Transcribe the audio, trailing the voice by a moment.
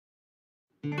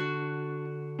Bill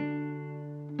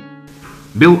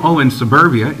Owens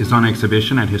Suburbia is on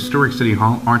exhibition at Historic City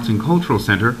Hall Arts and Cultural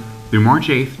Center through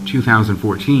March 8,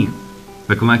 2014.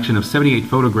 The collection of 78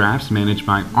 photographs managed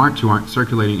by Art2Art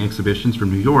Circulating Exhibitions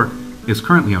from New York is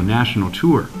currently on national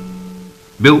tour.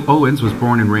 Bill Owens was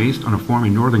born and raised on a farm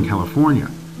in Northern California.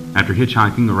 After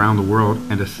hitchhiking around the world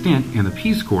and a stint in the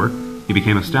Peace Corps, he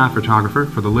became a staff photographer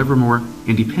for the Livermore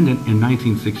Independent in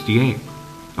 1968.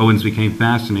 Owens became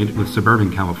fascinated with suburban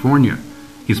California.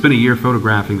 He spent a year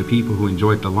photographing the people who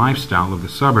enjoyed the lifestyle of the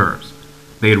suburbs.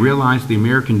 They had realized the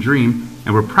American dream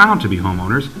and were proud to be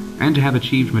homeowners and to have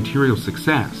achieved material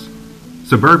success.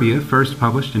 Suburbia, first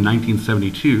published in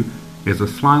 1972, is a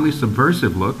slyly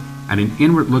subversive look at an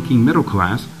inward-looking middle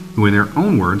class who, in their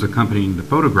own words accompanying the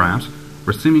photographs,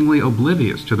 were seemingly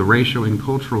oblivious to the racial and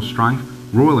cultural strife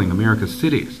roiling America's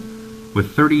cities.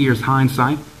 With 30 years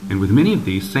hindsight, and with many of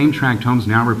these same tract homes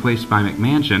now replaced by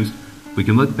McMansions, we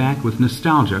can look back with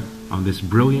nostalgia on this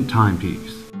brilliant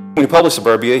timepiece. When he published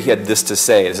Suburbia, he had this to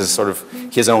say. This is sort of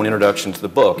his own introduction to the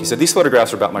book. He said, "These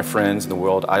photographs are about my friends and the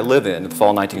world I live in." In the fall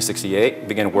of 1968, I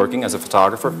began working as a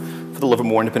photographer for the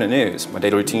Livermore Independent News. My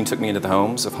daily routine took me into the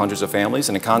homes of hundreds of families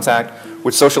and in contact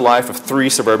with social life of 3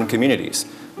 suburban communities.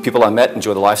 People I met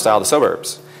enjoy the lifestyle of the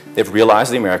suburbs. They've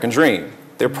realized the American dream.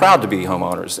 They're proud to be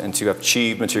homeowners and to have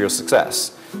achieved material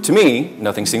success. To me,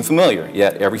 nothing seemed familiar,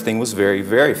 yet everything was very,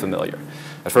 very familiar.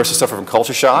 At first I suffered from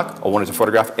culture shock. I wanted to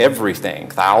photograph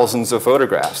everything, thousands of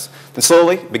photographs. Then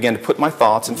slowly began to put my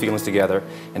thoughts and feelings together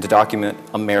and to document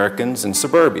Americans in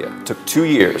suburbia. It took 2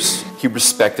 years. He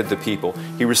respected the people.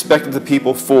 He respected the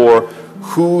people for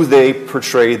who they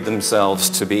portrayed themselves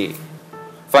to be.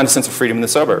 Find a sense of freedom in the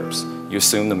suburbs. You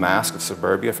assume the mask of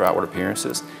suburbia for outward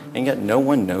appearances, and yet no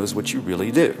one knows what you really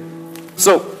do.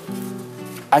 So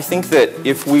I think that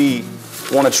if we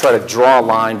want to try to draw a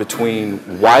line between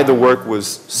why the work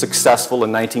was successful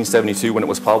in 1972 when it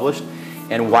was published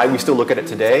and why we still look at it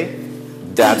today,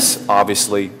 that's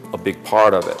obviously a big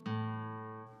part of it.